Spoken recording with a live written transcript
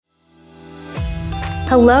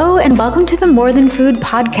Hello, and welcome to the More Than Food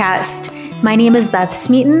podcast. My name is Beth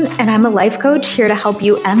Smeaton, and I'm a life coach here to help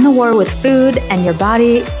you end the war with food and your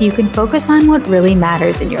body so you can focus on what really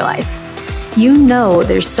matters in your life. You know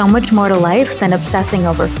there's so much more to life than obsessing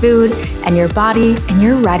over food and your body, and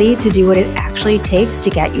you're ready to do what it actually takes to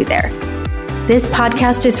get you there. This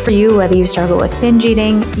podcast is for you whether you struggle with binge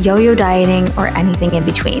eating, yo-yo dieting, or anything in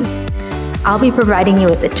between. I'll be providing you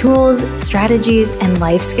with the tools, strategies, and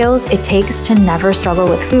life skills it takes to never struggle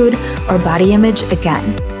with food or body image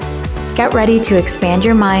again. Get ready to expand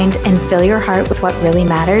your mind and fill your heart with what really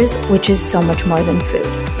matters, which is so much more than food.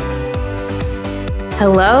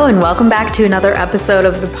 Hello, and welcome back to another episode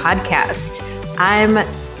of the podcast. I'm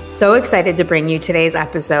so excited to bring you today's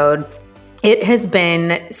episode. It has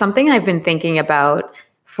been something I've been thinking about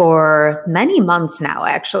for many months now,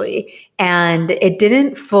 actually, and it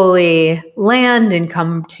didn't fully land and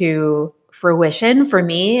come to fruition for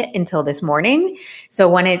me until this morning. So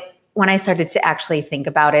when I started to actually think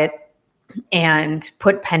about it and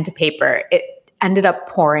put pen to paper, it ended up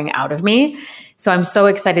pouring out of me. So I'm so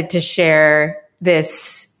excited to share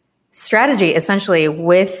this strategy essentially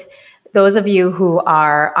with those of you who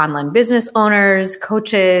are online business owners,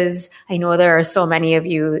 coaches. I know there are so many of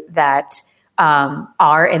you that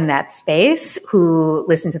are in that space who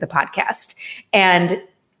listen to the podcast. And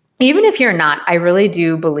even if you're not, I really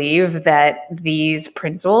do believe that these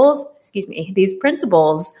principles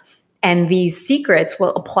and these secrets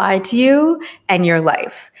will apply to you and your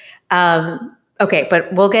life. Okay,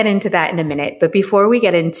 but we'll get into that in a minute. But before we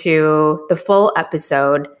get into the full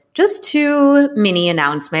episode, just two mini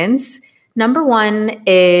announcements. Number one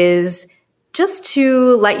is just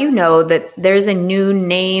to let you know that there's a new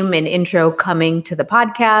name and intro coming to the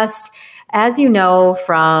podcast. As you know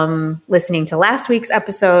from listening to last week's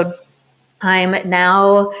episode, I'm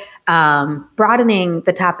now broadening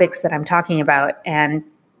the topics that I'm talking about and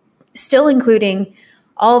still including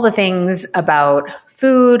all the things about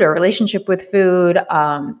food or relationship with food,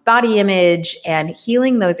 body image, and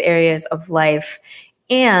healing those areas of life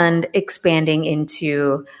and expanding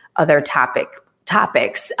into other topics,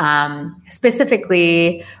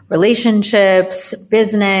 specifically relationships,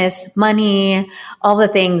 business, money, all the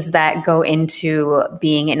things that go into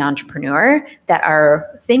being an entrepreneur that are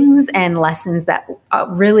things and lessons that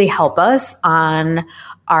really help us on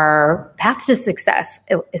our path to success,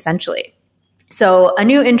 essentially. So a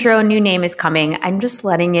new intro, new name is coming. I'm just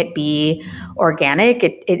letting it be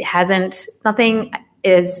organic. Nothing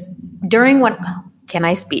is during what... Can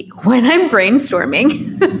I speak? When I'm brainstorming,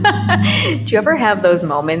 do you ever have those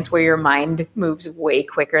moments where your mind moves way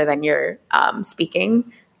quicker than you're speaking?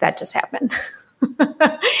 That just happened.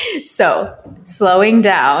 So slowing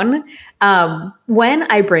down. When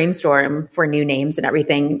I brainstorm for new names and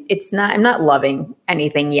everything, I'm not loving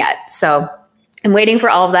anything yet. So I'm waiting for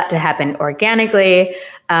all of that to happen organically.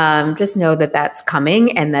 Just know that that's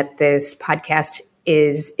coming and that this podcast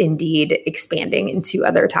is indeed expanding into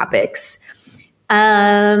other topics.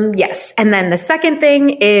 Yes. And then the second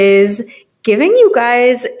thing is giving you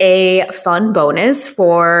guys a fun bonus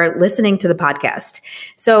for listening to the podcast.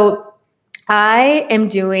 So I am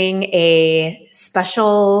doing a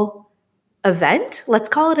special event. Let's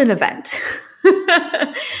call it an event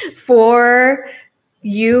for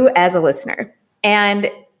you as a listener.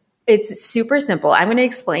 And it's super simple. I'm going to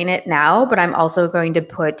explain it now, but I'm also going to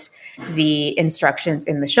put the instructions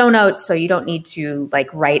in the show notes. So you don't need to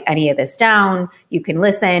write any of this down. You can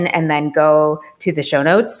listen and then go to the show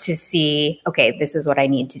notes to see, okay, this is what I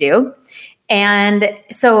need to do. And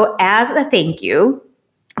so as a thank you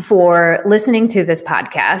for listening to this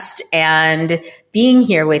podcast and being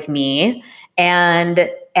here with me, and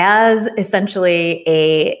as essentially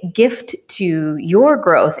a gift to your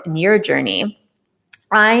growth and your journey,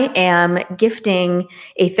 I am gifting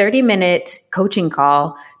a 30-minute coaching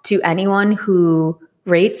call to anyone who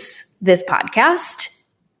rates this podcast,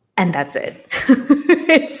 and that's it.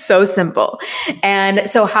 It's so simple. And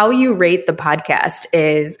so how you rate the podcast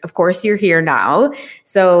is, of course, you're here now.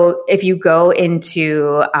 So if you go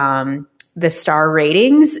into the star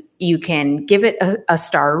ratings, you can give it a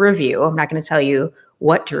star review. I'm not going to tell you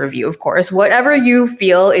what to review, of course. Whatever you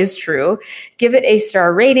feel is true, give it a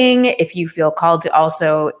star rating. If you feel called to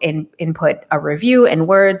also input a review and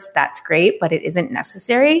words, that's great, but it isn't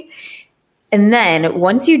necessary. And then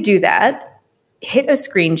once you do that, hit a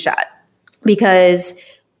screenshot, because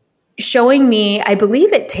showing me, I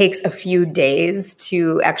believe it takes a few days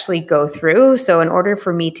to actually go through. So in order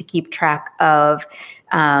for me to keep track of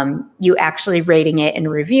you actually rating it and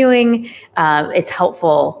reviewing, it's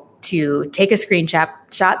helpful to take a screenshot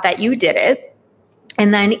that you did it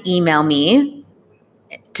and then email me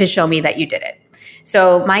to show me that you did it.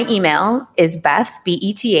 So my email is Beth,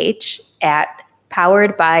 B-E-T-H, at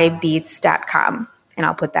poweredbybeats.com. And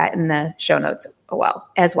I'll put that in the show notes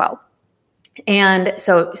as well. And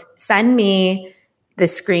so send me the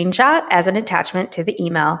screenshot as an attachment to the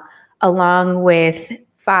email, along with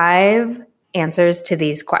 5 answers to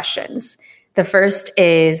these questions. The first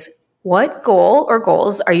is, what goal or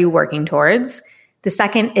goals are you working towards? The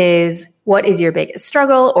second is, what is your biggest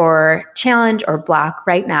struggle or challenge or block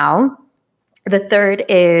right now? The third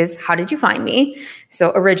is, how did you find me?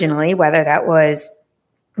 So originally, whether that was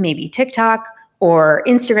maybe TikTok or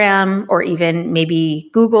Instagram, or even maybe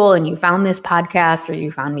Google and you found this podcast, or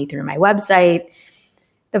you found me through my website.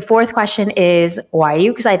 The fourth question is, why are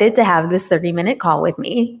you excited to have this 30-minute call with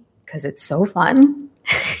me? Because it's so fun.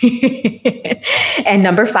 And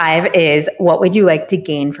number 5 is, what would you like to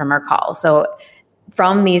gain from our call? So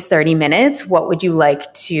from these 30 minutes, what would you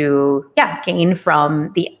like to gain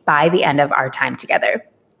by the end of our time together?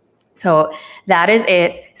 So that is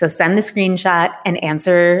it. So send the screenshot and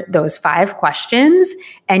answer those 5 questions,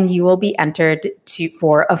 and you will be entered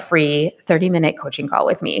for a free 30-minute coaching call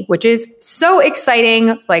with me, which is so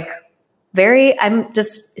exciting. I'm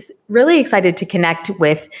just really excited to connect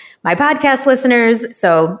with my podcast listeners.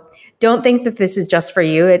 So don't think that this is just for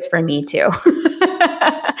you. It's for me too.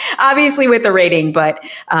 Obviously with the rating, but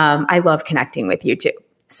I love connecting with you too.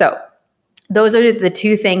 So those are the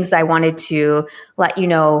 2 things I wanted to let you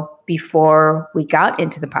know before we got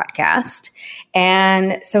into the podcast.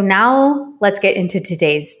 And so now let's get into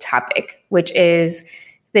today's topic, which is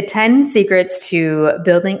the 10 secrets to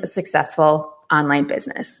building a successful online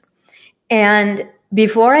business. And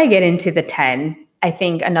before I get into the 10, I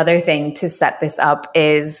think another thing to set this up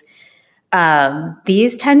is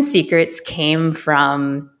these 10 secrets came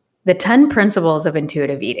from the 10 principles of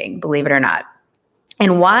intuitive eating, believe it or not.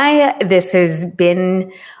 And why this has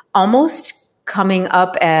been almost coming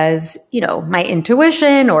up as, my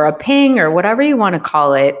intuition or a ping or whatever you want to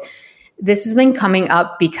call it. This has been coming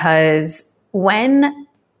up because when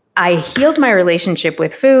I healed my relationship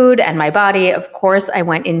with food and my body, of course, I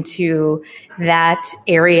went into that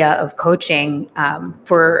area of coaching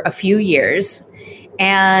for a few years.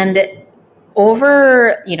 And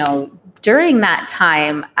during that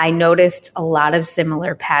time, I noticed a lot of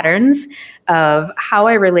similar patterns of how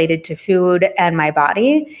I related to food and my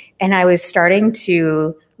body. And I was starting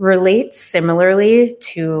to relate similarly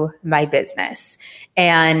to my business.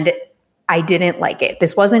 And I didn't like it.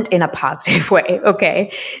 This wasn't in a positive way.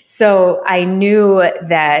 Okay. So I knew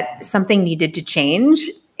that something needed to change.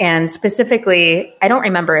 And specifically, I don't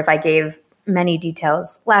remember if I gave many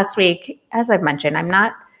details last week. As I've mentioned,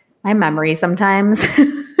 my memory sometimes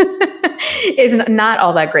is not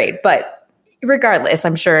all that great, but regardless,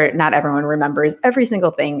 I'm sure not everyone remembers every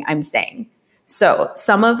single thing I'm saying. So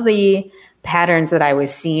some of the patterns that I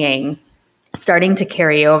was seeing starting to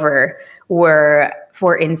carry over were,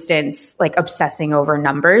 for instance, like obsessing over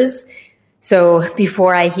numbers. So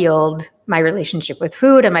before I healed my relationship with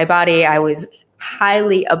food and my body, I was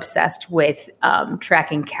highly obsessed with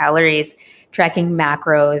tracking calories, tracking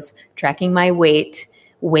macros, tracking my weight,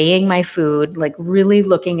 weighing my food, like really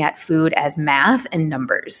looking at food as math and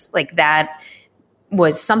numbers. Like that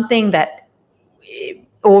was something that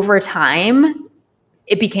over time,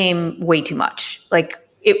 it became way too much. Like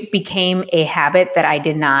it became a habit that I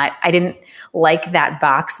didn't like that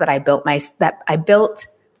box that I built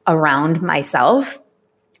around myself.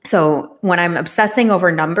 So when I'm obsessing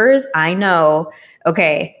over numbers, I know,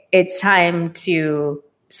 okay, it's time to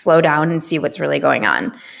slow down and see what's really going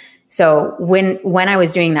on. So when I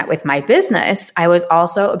was doing that with my business, I was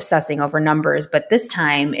also obsessing over numbers, but this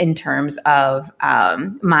time in terms of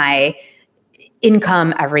my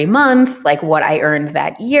income every month, like what I earned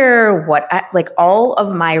that year, like all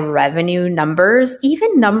of my revenue numbers,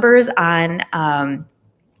 even numbers on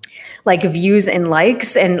like views and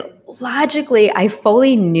likes. And logically, I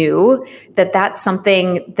fully knew that that's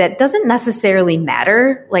something that doesn't necessarily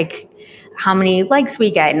matter. Like how many likes we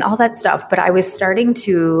get and all that stuff. But I was starting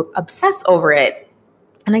to obsess over it.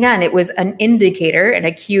 And again, it was an indicator and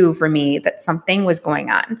a cue for me that something was going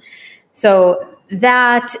on. So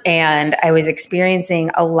that, and I was experiencing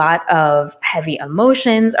a lot of heavy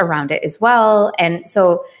emotions around it as well. And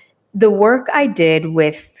so the work I did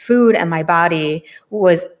with food and my body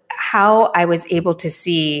was how I was able to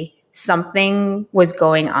see something was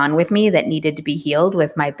going on with me that needed to be healed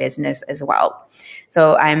with my business as well.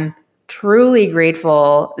 So I'm truly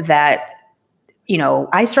grateful that,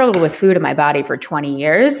 I struggled with food in my body for 20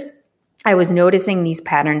 years. I was noticing these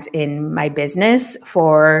patterns in my business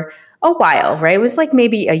for a while, right? It was like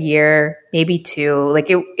maybe a year, maybe 2. Like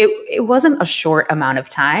it wasn't a short amount of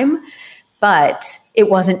time, but it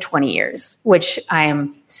wasn't 20 years, which I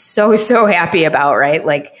am so, so happy about, right?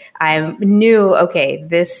 Like I knew, okay,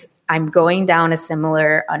 I'm going down a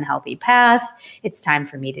similar unhealthy path. It's time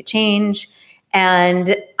for me to change.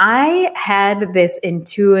 And I had this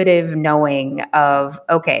intuitive knowing of,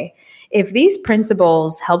 okay, if these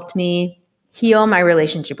principles helped me heal my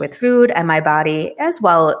relationship with food and my body, as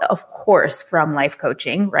well, of course, from life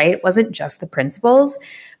coaching, right? It wasn't just the principles,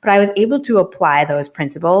 but I was able to apply those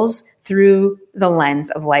principles through the lens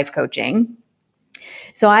of life coaching.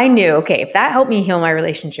 So I knew, okay, if that helped me heal my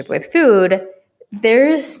relationship with food,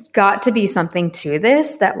 there's got to be something to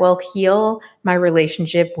this that will heal my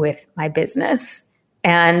relationship with my business.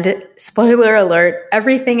 And spoiler alert,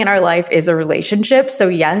 everything in our life is a relationship. So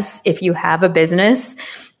yes, if you have a business,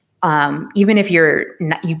 even if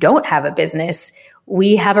you don't have a business,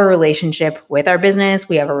 we have a relationship with our business.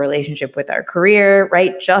 We have a relationship with our career,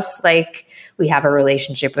 right? Just like we have a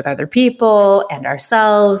relationship with other people and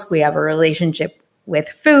ourselves. We have a relationship with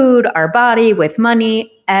food, our body, with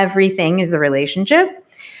money. Everything is a relationship.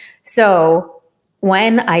 So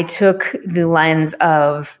when I took the lens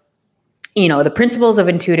of, the principles of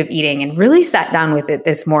intuitive eating and really sat down with it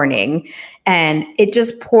this morning, and it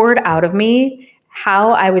just poured out of me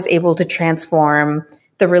how I was able to transform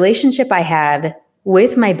the relationship I had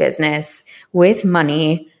with my business, with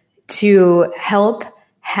money, to help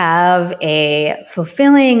have a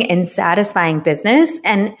fulfilling and satisfying business.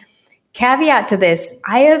 And caveat to this,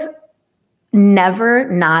 I have never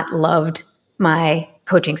not loved my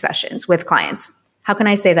coaching sessions with clients. How can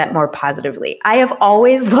I say that more positively? I have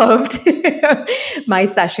always loved my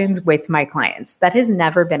sessions with my clients. That has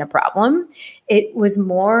never been a problem. It was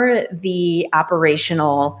more the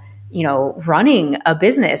operational, running a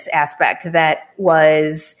business aspect that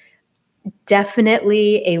was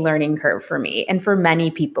definitely a learning curve for me and for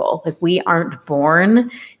many people. Like we aren't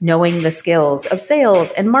born knowing the skills of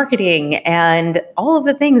sales and marketing and all of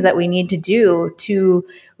the things that we need to do to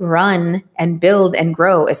run and build and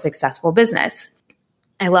grow a successful business.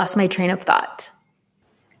 I lost my train of thought.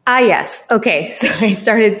 Yes. Okay. So I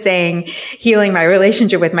started saying healing my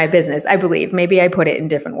relationship with my business. I believe maybe I put it in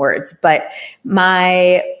different words, but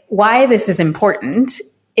why this is important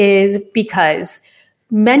is because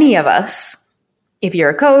many of us, if you're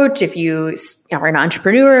a coach, if you are an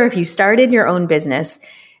entrepreneur, if you started your own business,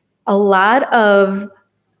 a lot of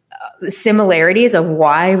similarities of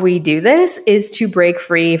why we do this is to break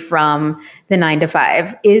free from the 9 to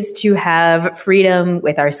 5, is to have freedom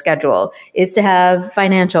with our schedule, is to have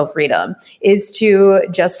financial freedom, is to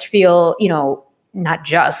just feel, not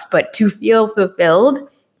just, but to feel fulfilled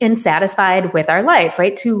and satisfied with our life,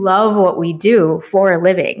 right? To love what we do for a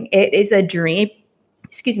living. It is a dream.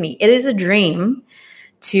 It is a dream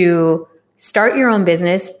to start your own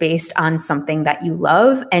business based on something that you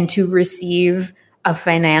love and to receive a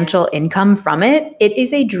financial income from it. It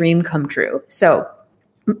is a dream come true. So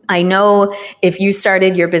I know if you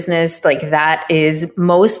started your business, like that is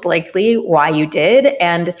most likely why you did.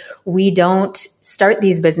 And we don't start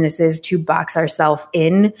these businesses to box ourselves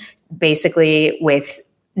in basically with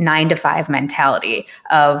 9 to 5 mentality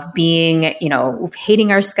of being,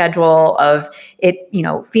 hating our schedule, of it,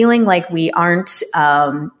 feeling like we aren't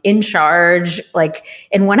in charge. Like,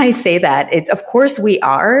 and when I say that, it's of course we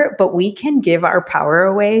are, but we can give our power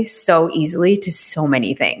away so easily to so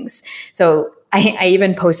many things. So I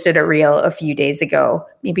even posted a reel a few days ago,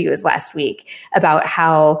 maybe it was last week, about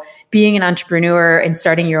how being an entrepreneur and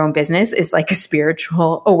starting your own business is like a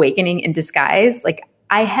spiritual awakening in disguise. Like,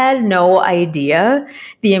 I had no idea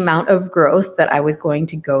the amount of growth that I was going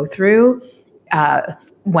to go through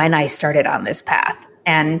when I started on this path.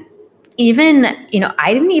 And even,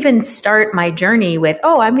 I didn't even start my journey with,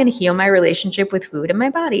 I'm going to heal my relationship with food and my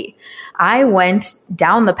body. I went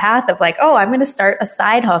down the path of like, I'm going to start a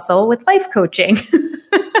side hustle with life coaching.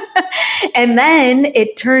 And then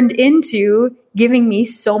it turned into giving me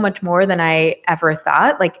so much more than I ever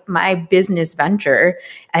thought. Like my business venture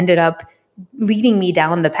ended up leading me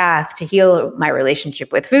down the path to heal my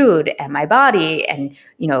relationship with food and my body and,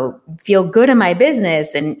 feel good in my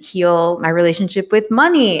business and heal my relationship with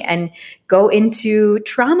money and go into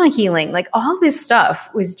trauma healing. Like all this stuff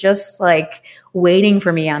was just like waiting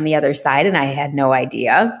for me on the other side. And I had no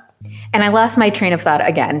idea. And I lost my train of thought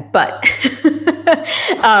again, but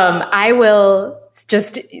I will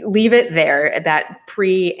just leave it there, that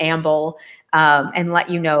preamble, and let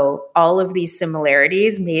you know all of these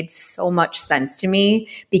similarities made so much sense to me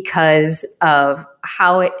because of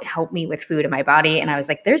how it helped me with food in my body. And I was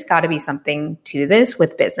like, there's got to be something to this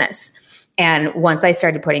with business. And once I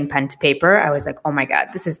started putting pen to paper, I was like, oh my God,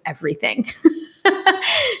 this is everything.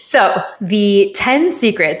 So, the 10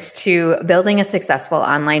 secrets to building a successful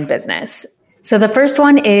online business. So, the first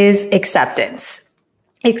one is acceptance.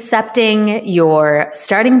 Accepting your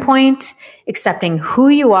starting point, accepting who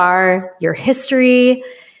you are, your history,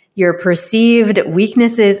 your perceived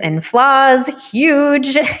weaknesses and flaws,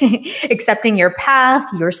 huge. Accepting your path,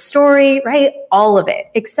 your story, right? All of it.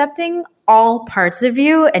 Accepting all parts of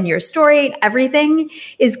you and your story, everything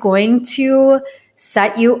is going to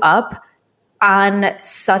set you up on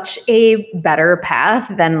such a better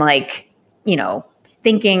path than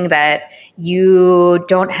thinking that you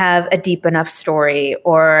don't have a deep enough story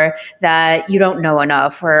or that you don't know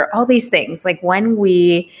enough or all these things. Like when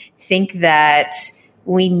we think that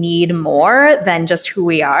we need more than just who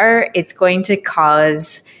we are, it's going to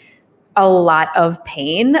cause a lot of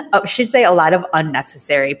pain. I should say a lot of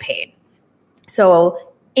unnecessary pain.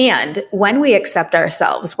 So, and when we accept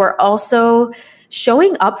ourselves, we're also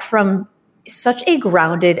showing up from such a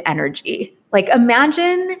grounded energy. Like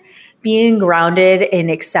imagine being grounded in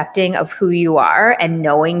accepting of who you are and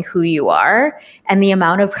knowing who you are and the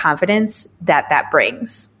amount of confidence that that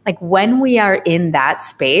brings. Like when we are in that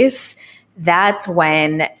space, that's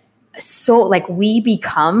when we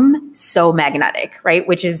become so magnetic, right?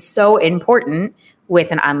 Which is so important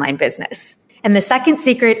with an online business. And the second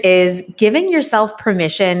secret is giving yourself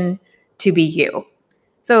permission to be you.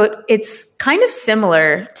 So it's kind of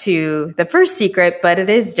similar to the first secret, but it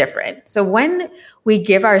is different. So when we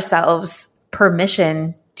give ourselves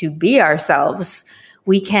permission to be ourselves,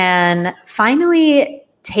 we can finally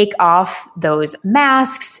take off those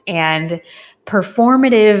masks and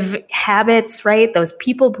performative habits, right? Those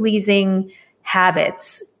people-pleasing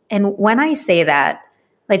habits. And when I say that,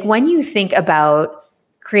 like when you think about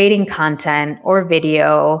creating content or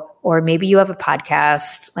video, or maybe you have a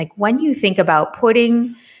podcast, like when you think about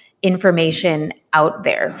putting information out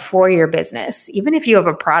there for your business, even if you have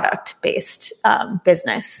a product-based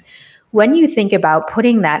business, when you think about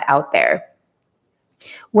putting that out there,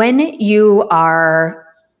 when you are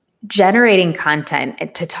generating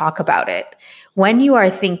content to talk about it, when you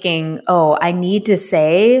are thinking, oh, I need to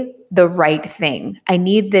say the right thing, I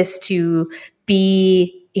need this to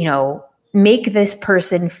be, make this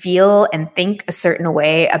person feel and think a certain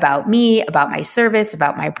way about me, about my service,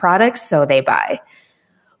 about my product, so they buy.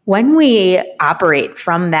 When we operate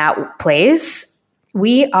from that place,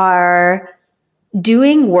 we are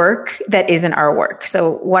doing work that isn't our work.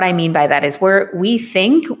 So what I mean by that is we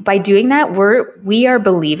think by doing that, we are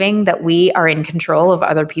believing that we are in control of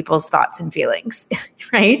other people's thoughts and feelings,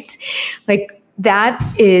 right? Like that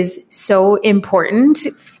is so important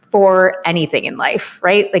for anything in life,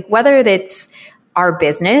 right? Like whether it's our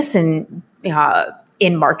business and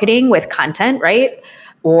in marketing with content, right?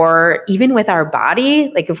 Or even with our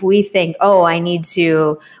body, like if we think, oh, I need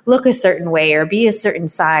to look a certain way or be a certain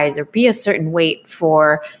size or be a certain weight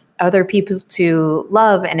for other people to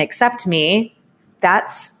love and accept me,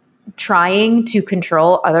 that's trying to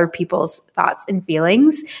control other people's thoughts and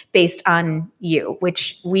feelings based on you,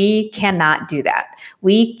 which we cannot do that.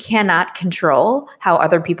 We cannot control how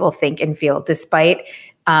other people think and feel, despite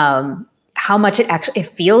how much it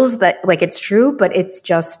feels that like it's true, but it's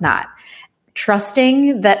just not.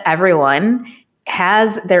 Trusting that everyone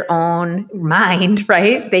has their own mind,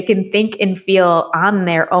 right? They can think and feel on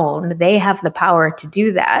their own. They have the power to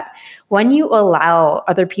do that. When you allow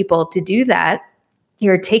other people to do that,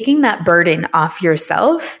 you're taking that burden off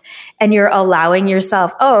yourself and you're allowing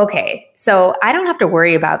yourself, oh, okay, so I don't have to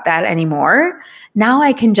worry about that anymore. Now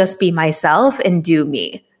I can just be myself and do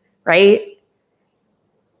me, right?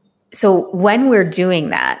 So when we're doing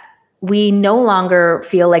that, we no longer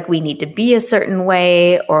feel like we need to be a certain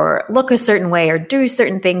way or look a certain way or do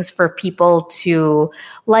certain things for people to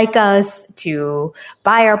like us, to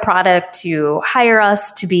buy our product, to hire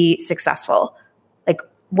us, to be successful. Like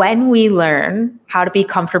when we learn how to be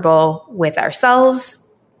comfortable with ourselves,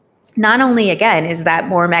 not only again is that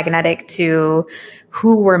more magnetic to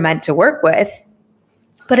who we're meant to work with,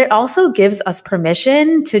 but it also gives us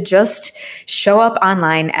permission to just show up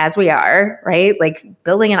online as we are, right? Like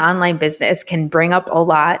building an online business can bring up a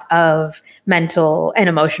lot of mental and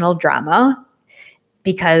emotional drama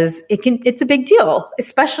because it's a big deal,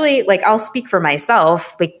 especially like I'll speak for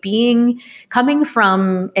myself, like coming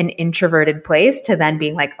from an introverted place to then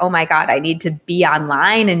being like, oh my God, I need to be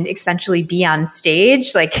online and essentially be on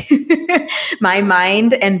stage. Like my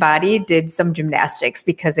mind and body did some gymnastics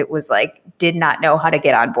because it was like, did not know how to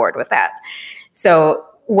get on board with that. So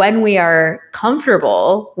when we are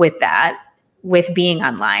comfortable with that, with being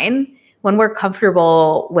online, when we're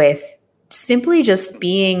comfortable with simply just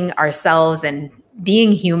being ourselves and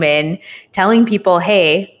being human, telling people,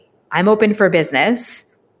 hey, I'm open for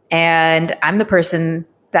business and I'm the person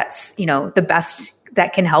that's, the best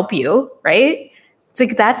that can help you, right? It's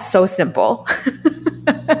like, that's so simple.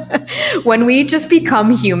 When we just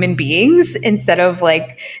become human beings instead of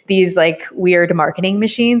like these like weird marketing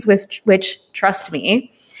machines, which trust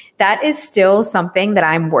me, that is still something that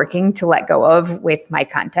I'm working to let go of with my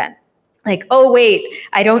content. Like, oh wait,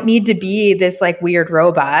 I don't need to be this like weird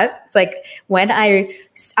robot. It's like when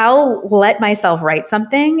I'll let myself write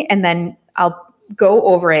something and then I'll go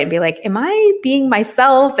over it and be like, am I being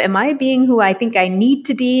myself? Am I being who I think I need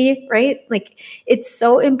to be? Right? Like, it's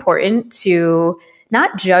so important to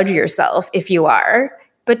not judge yourself if you are,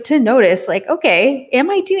 but to notice like, okay,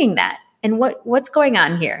 am I doing that? And what's going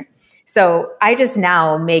on here? So I just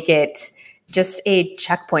now make it just a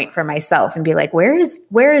checkpoint for myself and be like, where is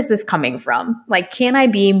this coming from? Like, can I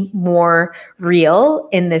be more real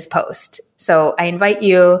in this post? So I invite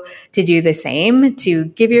you to do the same, to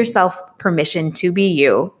give yourself permission to be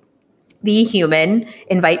you, be human,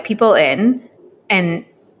 invite people in, and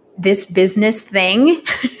this business thing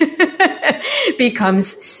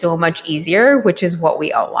becomes so much easier, which is what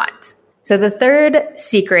we all want. So the third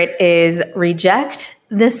secret is reject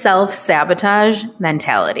the self-sabotage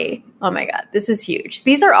mentality. Oh my God, this is huge.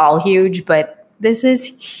 These are all huge, but this is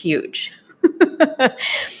huge.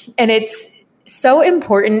 And it's so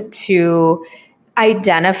important to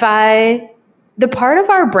identify the part of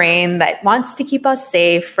our brain that wants to keep us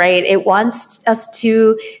safe, right? It wants us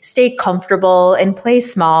to stay comfortable and play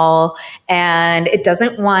small, and it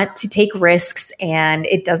doesn't want to take risks, and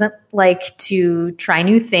it doesn't like to try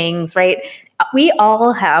new things, right? We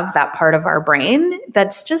all have that part of our brain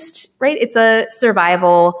that's just, right? It's a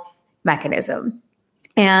survival mechanism.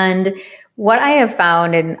 And what I have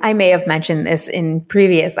found, and I may have mentioned this in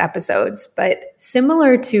previous episodes, but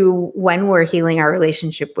similar to when we're healing our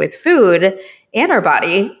relationship with food and our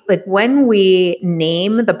body, like when we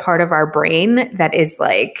name the part of our brain that is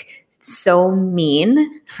like so mean,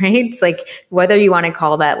 right? It's like whether you want to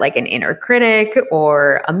call that like an inner critic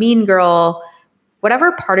or a mean girl,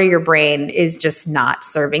 whatever part of your brain is just not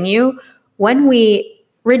serving you, when we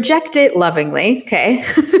reject it lovingly, okay?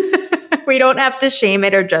 We don't have to shame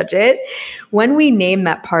it or judge it. When we name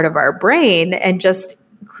that part of our brain and just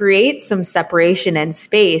create some separation and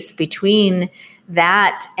space between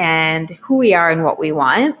that and who we are and what we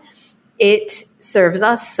want, it serves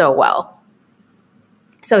us so well.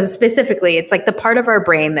 So specifically, it's like the part of our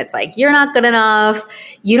brain that's like, you're not good enough,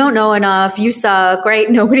 you don't know enough, you suck, right?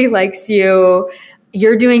 Nobody likes you,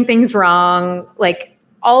 you're doing things wrong, like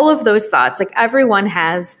all of those thoughts, like everyone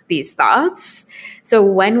has these thoughts. So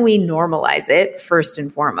when we normalize it, first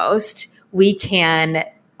and foremost, we can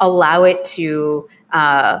allow it to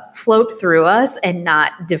float through us and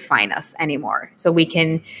not define us anymore. So we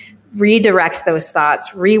can redirect those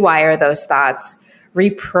thoughts, rewire those thoughts,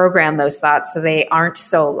 reprogram those thoughts so they aren't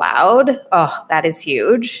so loud. Oh, that is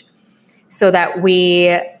huge. So that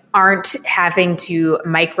we aren't having to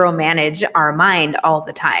micromanage our mind all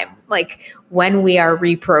the time. Like when we are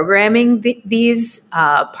reprogramming these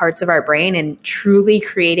parts of our brain and truly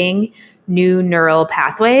creating new neural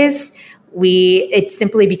pathways, it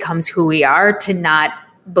simply becomes who we are to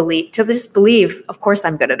just believe, of course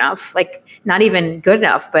I'm good enough. Like not even good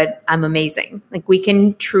enough, but I'm amazing. Like we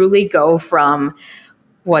can truly go from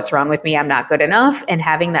what's wrong with me, I'm not good enough, and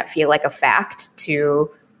having that feel like a fact to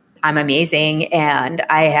I'm amazing and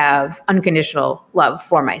I have unconditional love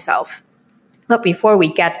for myself. But before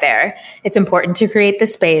we get there, it's important to create the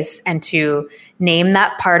space and to name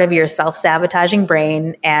that part of your self-sabotaging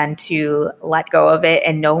brain and to let go of it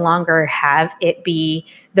and no longer have it be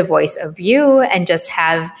the voice of you and just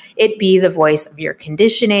have it be the voice of your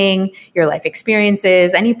conditioning, your life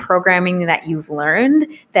experiences, any programming that you've learned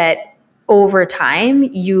that over time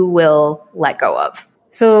you will let go of.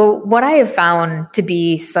 So what I have found to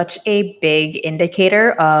be such a big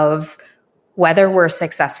indicator of whether we're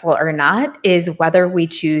successful or not is whether we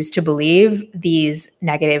choose to believe these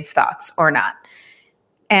negative thoughts or not.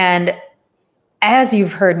 And as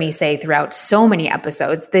you've heard me say throughout so many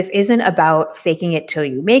episodes, this isn't about faking it till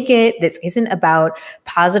you make it. This isn't about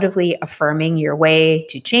positively affirming your way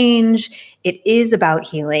to change. It is about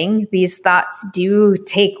healing. These thoughts do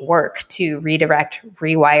take work to redirect,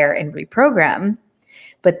 rewire, and reprogram.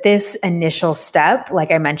 But this initial step,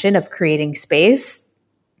 like I mentioned, of creating space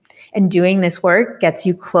and doing this work gets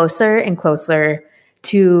you closer and closer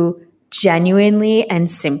to genuinely and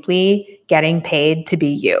simply getting paid to be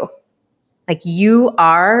you. Like you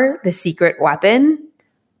are the secret weapon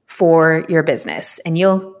for your business. And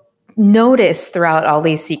you'll notice throughout all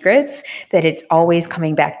these secrets that it's always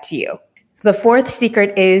coming back to you. So the fourth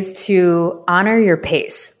secret is to honor your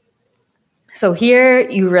pace. So here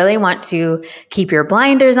you really want to keep your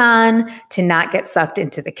blinders on to not get sucked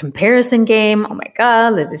into the comparison game. Oh my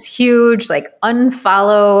God, this is huge. Like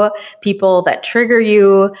unfollow people that trigger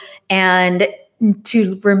you, and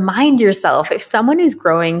to remind yourself if someone is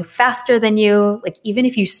growing faster than you, like even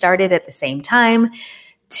if you started at the same time,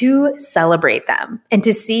 to celebrate them and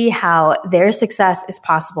to see how their success is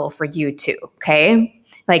possible for you too. Okay.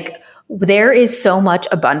 Like there is so much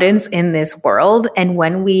abundance in this world. And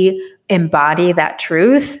when we embody that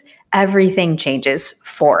truth, everything changes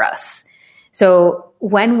for us. So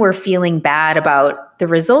when we're feeling bad about the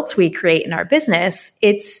results we create in our business,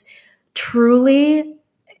 it's truly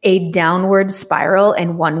a downward spiral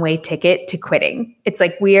and one-way ticket to quitting. It's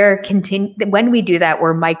like when we do that,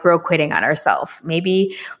 we're micro quitting on ourselves.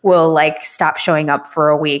 Maybe we'll like stop showing up for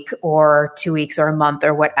a week or 2 weeks or a month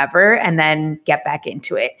or whatever, and then get back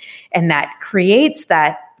into it. And that creates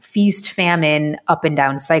that feast famine up and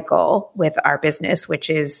down cycle with our business, which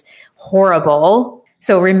is horrible.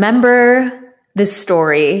 So remember the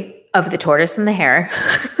story of the tortoise and the hare.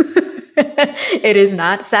 It is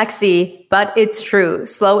not sexy, but it's true.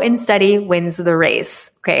 Slow and steady wins the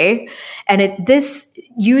race. Okay. And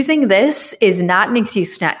using this is not an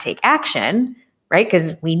excuse to not take action, right?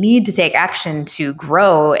 Because we need to take action to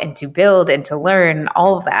grow and to build and to learn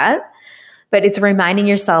all of that. But it's reminding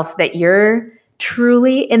yourself that you're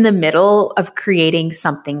truly in the middle of creating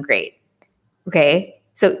something great. Okay.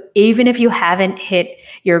 So even if you haven't hit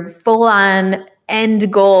your full on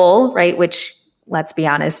end goal, right? Which, let's be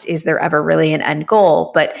honest, is there ever really an end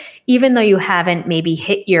goal? But even though you haven't maybe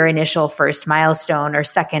hit your initial first milestone or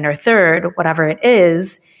second or third, whatever it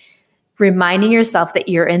is, reminding yourself that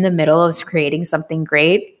you're in the middle of creating something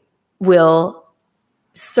great will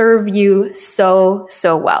serve you so,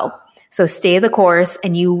 so well. So stay the course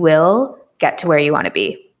and you will get to where you want to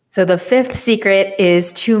be. So the fifth secret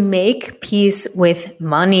is to make peace with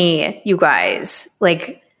money, you guys.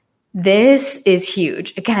 Like, this is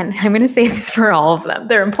huge. Again, I'm going to say this for all of them.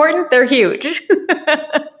 They're important. They're huge.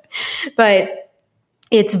 But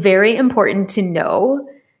it's very important to know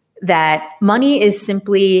that money is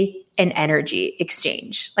simply an energy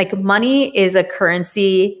exchange. Like money is a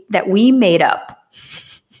currency that we made up,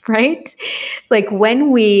 right? Like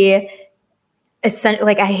when we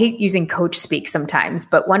like I hate using coach speak sometimes,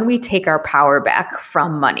 but when we take our power back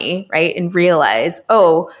from money, right, and realize,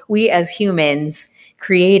 oh, we as humans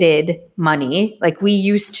created money. Like we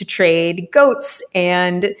used to trade goats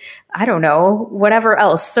and I don't know, whatever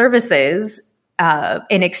else, services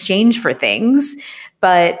in exchange for things.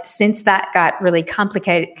 But since that got really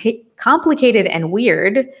complicated and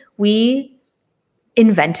weird, we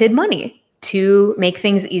invented money to make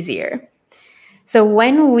things easier. So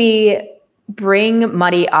when we bring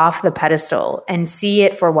money off the pedestal and see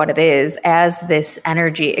it for what it is, as this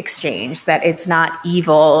energy exchange, that it's not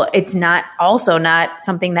evil, it's not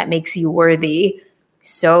something that makes you worthy,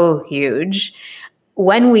 so huge.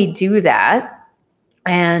 When we do that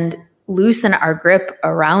and loosen our grip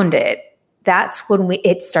around it, that's when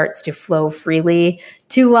it starts to flow freely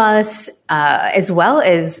to us, as well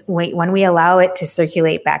as when we allow it to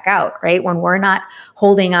circulate back out, right? When we're not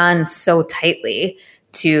holding on so tightly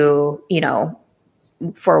to,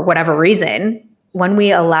 for whatever reason, when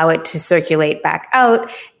we allow it to circulate back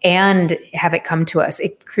out and have it come to us,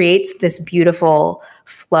 it creates this beautiful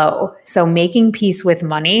flow. So making peace with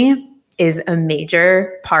money is a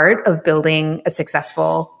major part of building a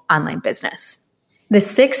successful online business. The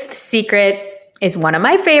sixth secret is one of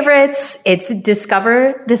my favorites. It's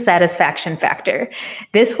discover the satisfaction factor.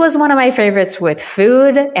 This was one of my favorites with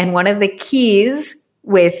food, and one of the keys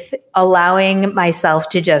with allowing myself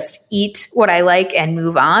to just eat what I like and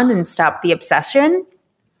move on and stop the obsession.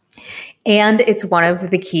 And it's one of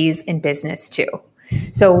the keys in business too.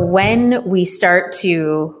 So when we start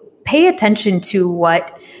to pay attention to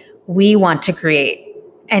what we want to create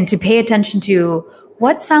and to pay attention to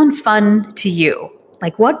what sounds fun to you,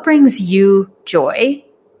 like what brings you joy,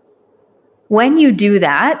 when you do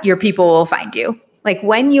that, your people will find you. Like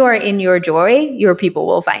when you are in your joy, your people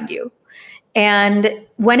will find you. And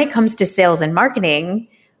when it comes to sales and marketing,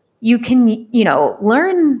 you can,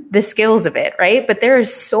 learn the skills of it, right? But there are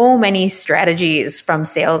so many strategies from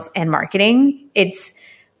sales and marketing. It's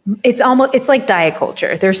like diet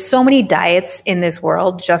culture. There's so many diets in this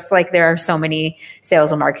world, just like there are so many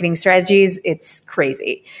sales and marketing strategies. It's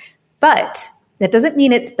crazy. But that doesn't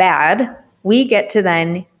mean it's bad. We get to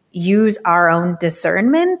then use our own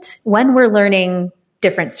discernment when we're learning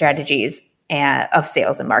different strategies of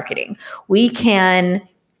sales and marketing. We can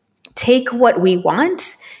take what we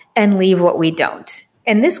want and leave what we don't.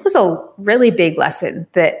 And this was a really big lesson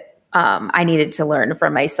that I needed to learn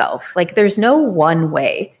from myself. Like there's no one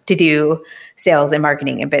way to do sales and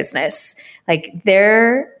marketing and business.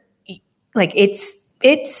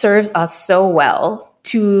 It serves us so well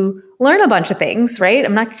to learn a bunch of things, right?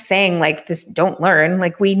 I'm not saying like this, don't learn.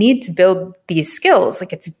 Like we need to build these skills.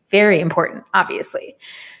 Like it's very important, obviously.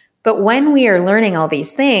 But when we are learning all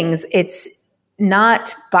these things, it's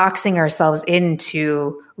not boxing ourselves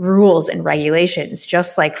into rules and regulations,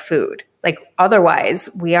 just like food. Like otherwise,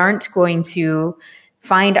 we aren't going to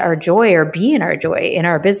find our joy or be in our joy in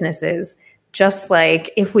our businesses. Just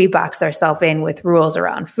like if we box ourselves in with rules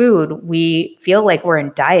around food, we feel like we're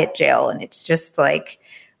in diet jail, and it's just like,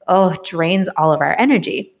 oh, it drains all of our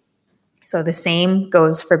energy. So the same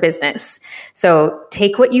goes for business. So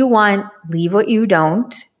take what you want, leave what you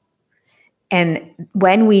don't. And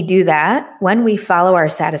when we do that, when we follow our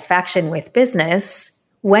satisfaction with business,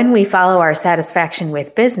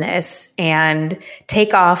 and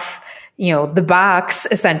take off, the box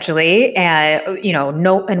essentially,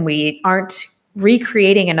 and we aren't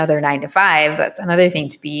recreating another 9 to 5. That's another thing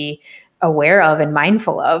to be aware of and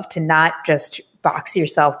mindful of, to not just box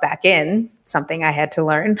yourself back in, something I had to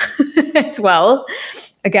learn as well.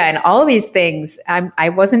 Again, all these things, I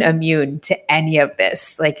wasn't immune to any of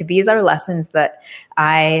this. Like these are lessons that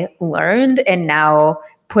I learned, and now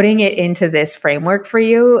putting it into this framework for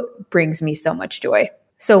you brings me so much joy.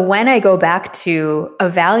 So when I go back to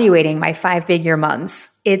evaluating my 5-figure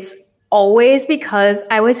months, it's always because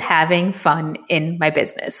I was having fun in my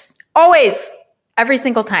business. Always, every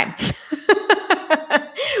single time.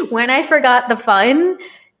 When I forgot the fun,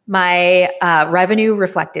 my revenue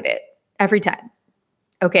reflected it every time.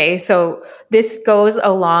 Okay, so this goes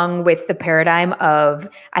along with the paradigm of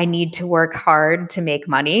I need to work hard to make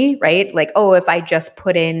money, right? Like, oh, if I just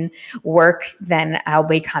put in work, then I'll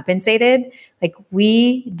be compensated. Like,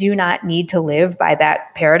 we do not need to live by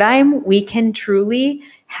that paradigm. We can truly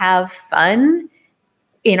have fun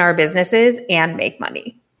in our businesses and make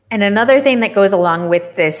money. And another thing that goes along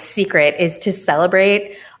with this secret is to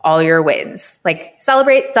celebrate all your wins. Like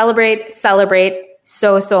celebrate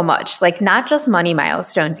so much. Like not just money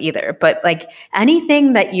milestones either, but like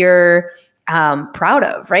anything that you're proud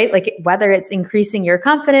of, right? Like whether it's increasing your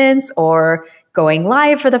confidence or going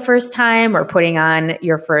live for the first time or putting on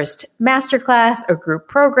your first masterclass or group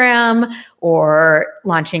program or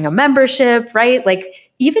launching a membership, right? Like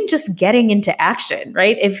even just getting into action,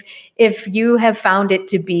 right? If you have found it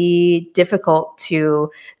to be difficult to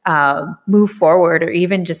move forward or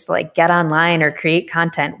even just like get online or create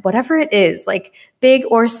content, whatever it is, like big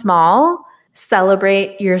or small,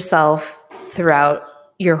 celebrate yourself throughout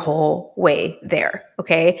your whole way there.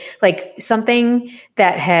 Okay. Like something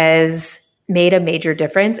that has made a major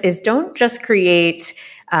difference is don't just create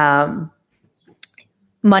money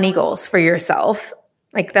goals for yourself.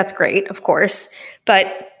 Like that's great, of course, but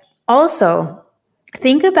also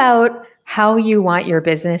think about how you want your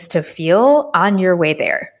business to feel on your way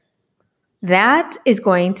there. That is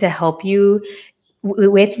going to help you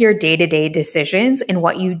with your day-to-day decisions and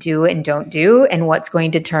what you do and don't do, and what's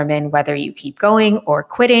going to determine whether you keep going or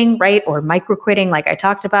quitting, right? Or micro quitting, like I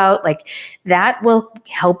talked about. Like that will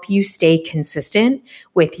help you stay consistent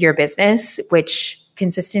with your business, which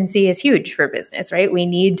consistency is huge for business, right? We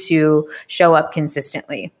need to show up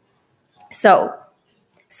consistently. So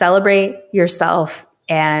celebrate yourself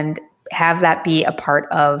and have that be a part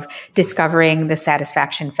of discovering the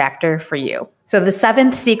satisfaction factor for you. So the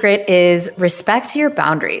 7th secret is respect your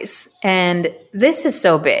boundaries. And this is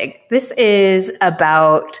so big. This is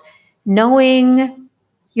about knowing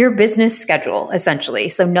your business schedule, essentially.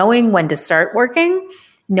 So knowing when to start working,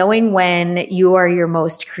 knowing when you are your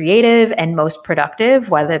most creative and most productive,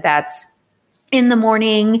 whether that's in the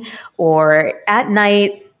morning or at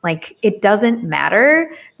night. Like it doesn't matter.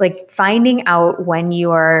 Like finding out when you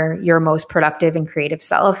are your most productive and creative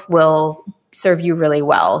self will serve you really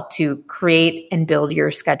well to create and build your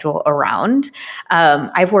schedule around.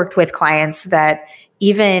 I've worked with clients that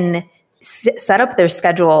even set up their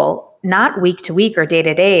schedule not week to week or day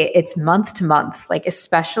to day, it's month to month. Like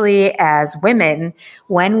especially as women,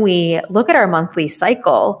 when we look at our monthly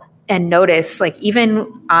cycle and notice, like even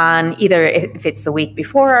on either if it's the week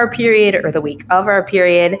before our period or the week of our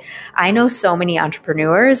period, I know so many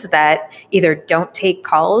entrepreneurs that either don't take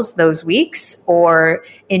calls those weeks or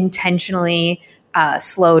intentionally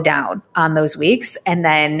slow down on those weeks and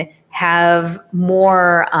then have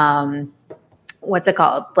more,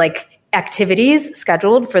 like activities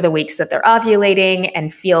scheduled for the weeks that they're ovulating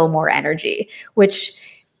and feel more energy, which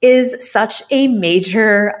is such a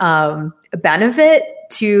major benefit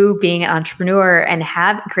to being an entrepreneur and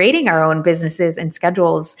creating our own businesses and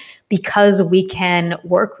schedules because we can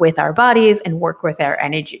work with our bodies and work with our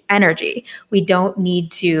energy. We don't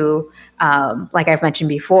need to, like I've mentioned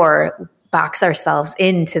before, box ourselves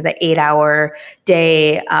into the 8-hour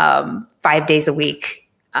day, 5 days a week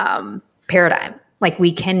paradigm. Like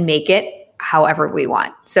we can make it however we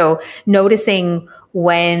want. So noticing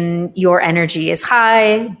when your energy is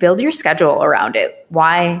high, build your schedule around it.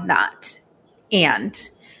 Why not? And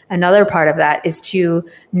another part of that is to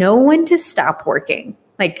know when to stop working.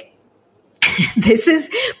 Like this is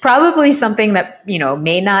probably something that,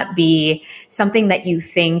 may not be something that you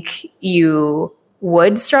think you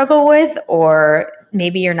would struggle with, or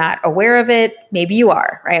maybe you're not aware of it. Maybe you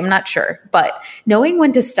are, right? I'm not sure. But knowing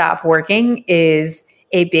when to stop working is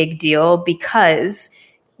a big deal, because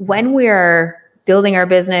when we're building our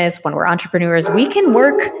business, when we're entrepreneurs, we can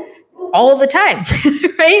work all the time,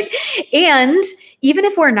 right? And even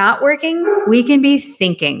if we're not working, we can be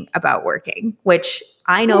thinking about working, which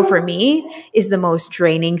I know for me is the most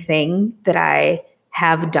draining thing that I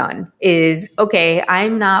have done. Is, okay,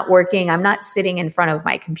 I'm not working, I'm not sitting in front of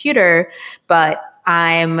my computer, but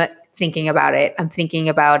I'm thinking about it. I'm thinking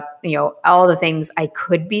about, all the things I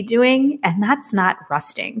could be doing, and that's not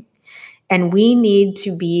resting. And we need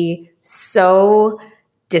to be so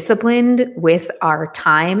disciplined with our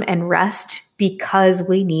time and rest, because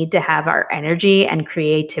we need to have our energy and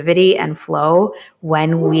creativity and flow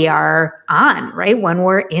when we are on, right? When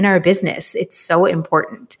we're in our business, it's so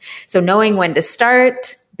important. So knowing when to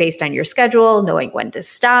start based on your schedule, knowing when to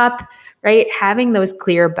stop, right? Having those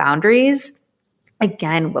clear boundaries,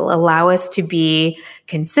 again, will allow us to be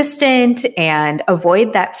consistent and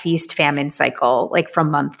avoid that feast famine cycle, like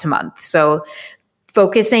from month to month. So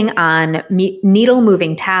focusing on needle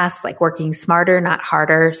moving tasks, like working smarter, not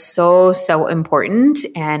harder, so important.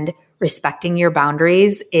 And respecting your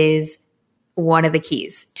boundaries is one of the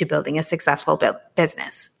keys to building a successful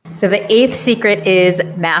business. So the 8th secret is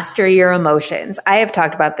master your emotions. I have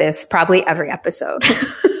talked about this probably every episode.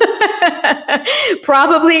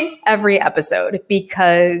 Probably every episode,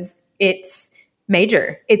 because it's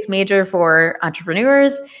major. It's major for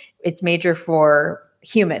entrepreneurs. It's major for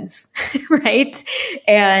humans, right?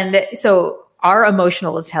 And so our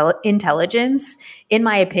emotional intelligence, in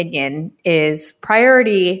my opinion, is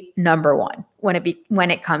priority number one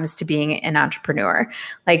when it comes to being an entrepreneur.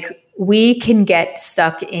 Like, we can get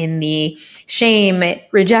stuck in the shame,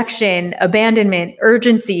 rejection, abandonment,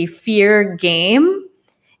 urgency, fear game,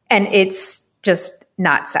 and it's just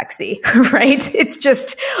not sexy, right? It's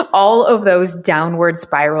just all of those downward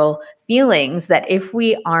spiral feelings that if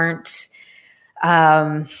we aren't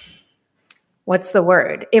what's the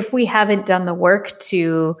word? If we haven't done the work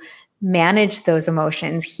to manage those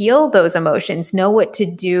emotions, heal those emotions, know what to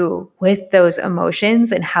do with those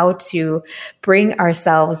emotions and how to bring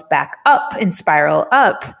ourselves back up and spiral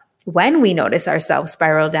up when we notice ourselves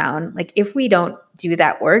spiral down. Like, if we don't do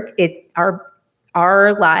that work,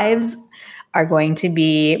 our lives are going to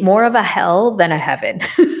be more of a hell than a heaven,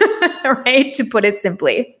 right? To put it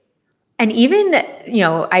simply. And even,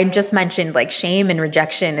 I just mentioned like shame and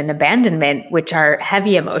rejection and abandonment, which are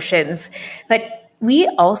heavy emotions, but we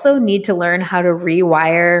also need to learn how to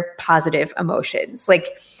rewire positive emotions. Like,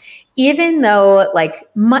 even though like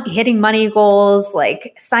hitting money goals,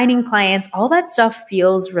 like signing clients, all that stuff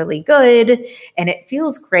feels really good and it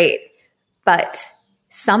feels great. But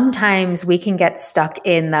sometimes we can get stuck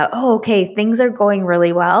in okay, things are going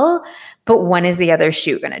really well, but when is the other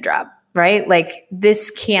shoe going to drop? Right? Like,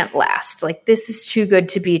 this can't last. Like, this is too good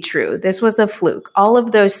to be true. This was a fluke. All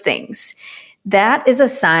of those things. That is a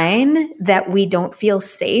sign that we don't feel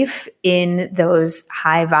safe in those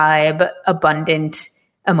high vibe, abundant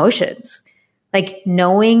emotions. Like,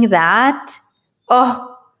 knowing that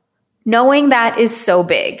is so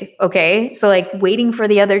big. Okay. So like waiting for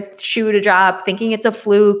the other shoe to drop, thinking it's a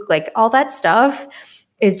fluke, like all that stuff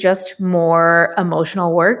is just more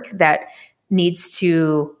emotional work that needs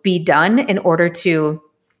to be done in order to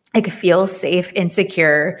feel safe and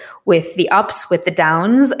secure with the ups, with the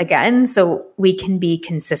downs again, so we can be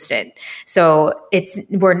consistent. So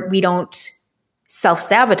we don't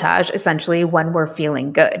self-sabotage essentially when we're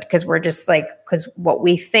feeling good, because because what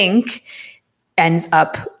we think ends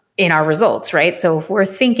up in our results, right? So if we're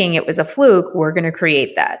thinking it was a fluke, we're going to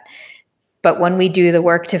create that. But when we do the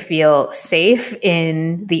work to feel safe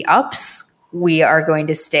in the ups, we are going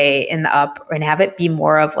to stay in the up and have it be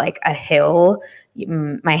more of like a hill.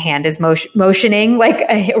 My hand is motioning like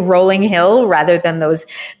a rolling hill, rather than those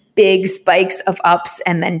big spikes of ups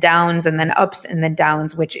and then downs and then ups and then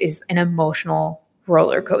downs, which is an emotional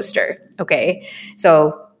roller coaster. Okay.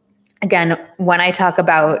 So again, when I talk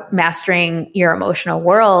about mastering your emotional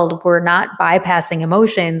world, we're not bypassing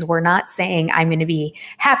emotions. We're not saying I'm going to be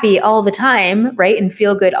happy all the time, right? And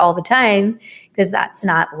feel good all the time, because that's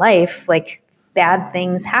not life. Like, bad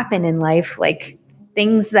things happen in life, like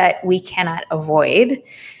things that we cannot avoid,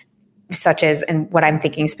 such as, and what I'm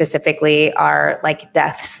thinking specifically are like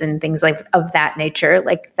deaths and things like of that nature.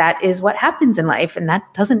 Like, that is what happens in life, and that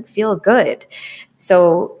doesn't feel good.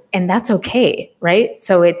 So, and that's okay, right?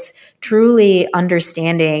 So it's truly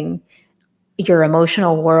understanding your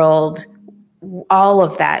emotional world, all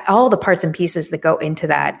of that, all the parts and pieces that go into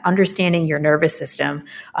that, understanding your nervous system,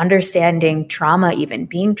 understanding trauma, even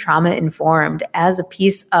being trauma informed as a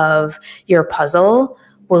piece of your puzzle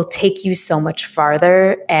will take you so much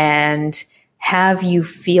farther and have you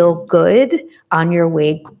feel good on your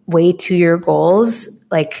way to your goals.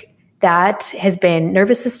 Like, that has been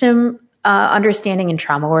nervous system understanding, and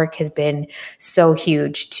trauma work has been so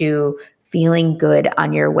huge to feeling good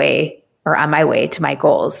on your way, or on my way to my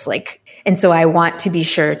goals. Like, and so I want to be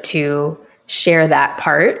sure to share that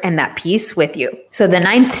part and that piece with you. So the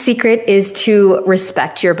 9th secret is to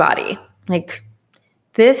respect your body. Like,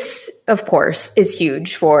 this, of course, is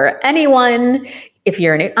huge for anyone, if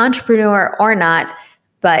you're an entrepreneur or not,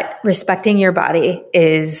 but respecting your body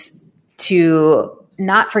is to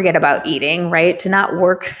not forget about eating, right? To not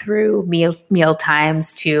work through meal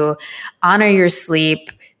times, to honor your sleep,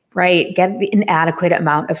 right? Get an adequate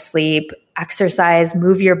amount of sleep, exercise,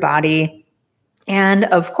 move your body. And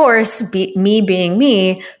of course, me being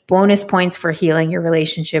me, bonus points for healing your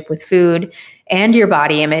relationship with food and your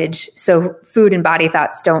body image. So food and body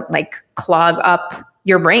thoughts don't like clog up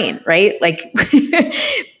your brain, right? Like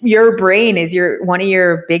your brain is one of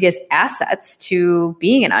your biggest assets to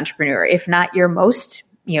being an entrepreneur, if not your most,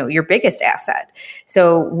 your biggest asset.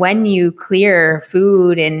 So when you clear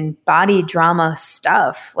food and body drama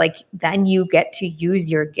stuff, like, then you get to use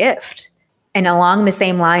your gift. And along the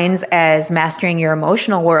same lines as mastering your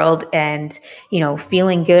emotional world and,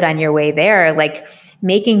 feeling good on your way there, like,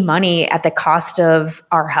 making money at the cost of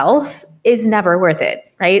our health is never worth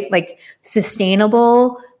it, right? Like,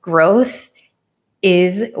 sustainable growth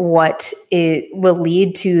is what it will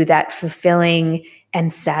lead to that fulfilling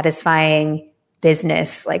and satisfying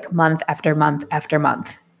business, like month after month after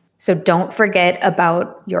month. So don't forget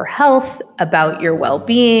about your health, about your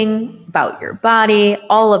well-being, about your body.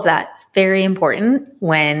 All of that's very important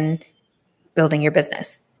when building your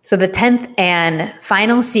business. So the 10th and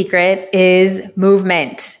final secret is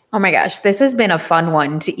movement. Oh my gosh, this has been a fun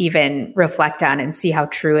one to even reflect on and see how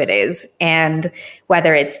true it is. And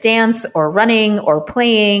whether it's dance or running or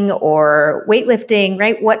playing or weightlifting,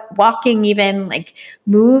 right? Walking, even, like,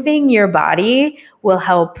 moving your body will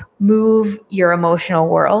help move your emotional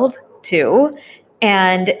world too.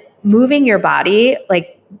 And moving your body,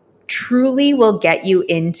 like, truly will get you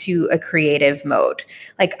into a creative mode.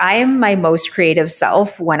 Like, I am my most creative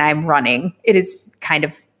self when I'm running. It is kind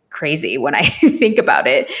of crazy when I think about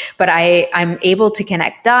it, but I'm able to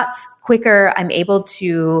connect dots quicker. I'm able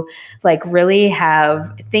to, like, really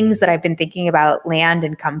have things that I've been thinking about land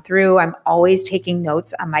and come through. I'm always taking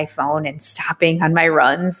notes on my phone and stopping on my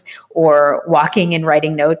runs, or walking and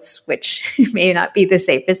writing notes, which may not be the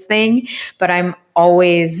safest thing, but I'm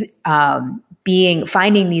always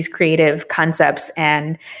finding these creative concepts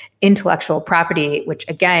and intellectual property, which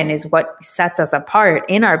again is what sets us apart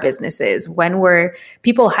in our businesses. When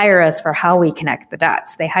people hire us for how we connect the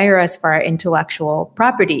dots, they hire us for our intellectual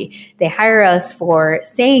property. They hire us for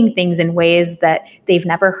saying things in ways that they've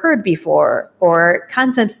never heard before, or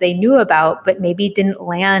concepts they knew about, but maybe didn't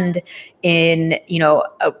land in,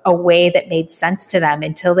 a way that made sense to them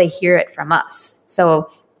until they hear it from us. So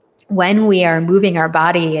when we are moving our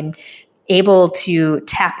body and able to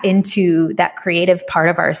tap into that creative part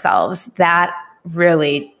of ourselves, that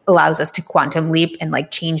really allows us to quantum leap and,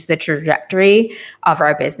 like, change the trajectory of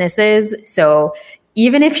our businesses. So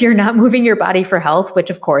even if you're not moving your body for health, which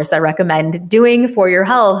of course I recommend doing for your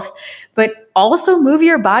health, but also move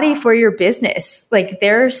your body for your business. Like,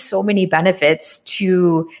 there are so many benefits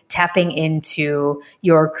to tapping into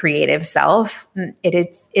your creative self.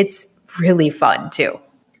 It's really fun too.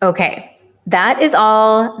 Okay. That is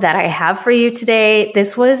all that I have for you today.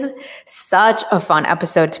 This was such a fun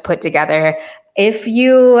episode to put together. If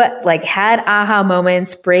you, like, had aha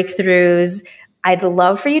moments, breakthroughs, I'd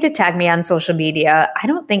love for you to tag me on social media. I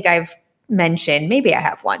don't think I've mentioned, maybe I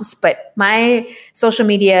have once, but my social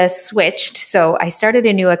media switched. So I started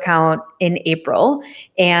a new account in April,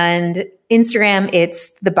 and Instagram, it's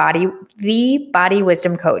the Body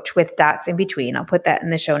Wisdom Coach with dots in between. I'll put that in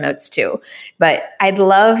the show notes too. But I'd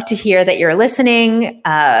love to hear that you're listening.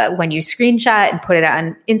 When you screenshot and put it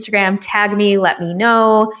on Instagram, tag me, let me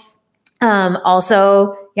know.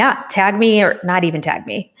 Also, tag me, or not even tag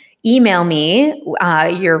me. Email me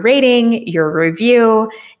your rating, your review,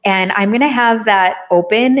 and I'm going to have that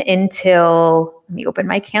open until, let me open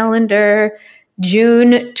my calendar,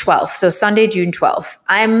 June 12th. So Sunday, June 12th.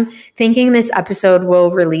 I'm thinking this episode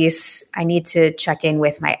will release, I need to check in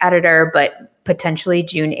with my editor, but potentially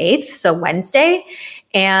June 8th, so Wednesday.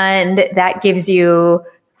 And that gives you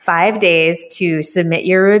 5 days to submit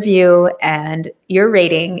your review and your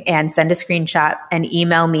rating and send a screenshot and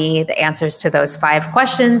email me the answers to those 5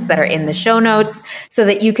 questions that are in the show notes so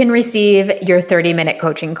that you can receive your 30-minute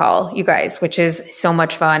coaching call, you guys, which is so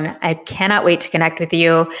much fun. I cannot wait to connect with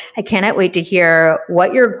you. I cannot wait to hear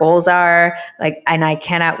what your goals are, and I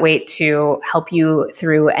cannot wait to help you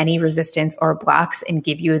through any resistance or blocks and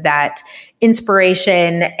give you that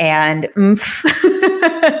inspiration and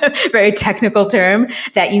very technical term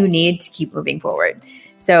that you need to keep moving forward.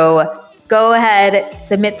 So go ahead,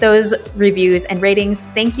 submit those reviews and ratings.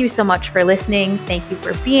 Thank you so much for listening. Thank you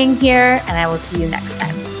for being here, and I will see you next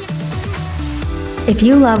time. If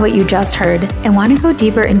you love what you just heard and want to go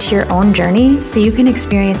deeper into your own journey so you can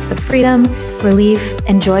experience the freedom, relief,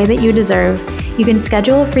 and joy that you deserve, you can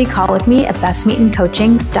schedule a free call with me at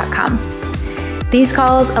bestmeetingcoaching.com. These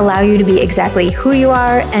calls allow you to be exactly who you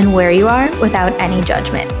are and where you are without any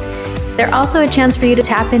judgment. They're also a chance for you to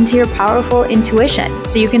tap into your powerful intuition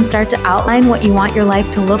so you can start to outline what you want your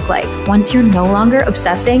life to look like once you're no longer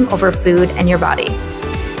obsessing over food and your body.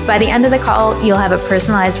 By the end of the call, you'll have a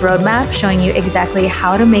personalized roadmap showing you exactly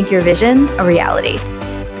how to make your vision a reality.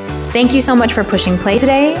 Thank you so much for pushing play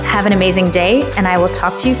today. Have an amazing day, and I will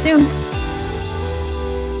talk to you soon.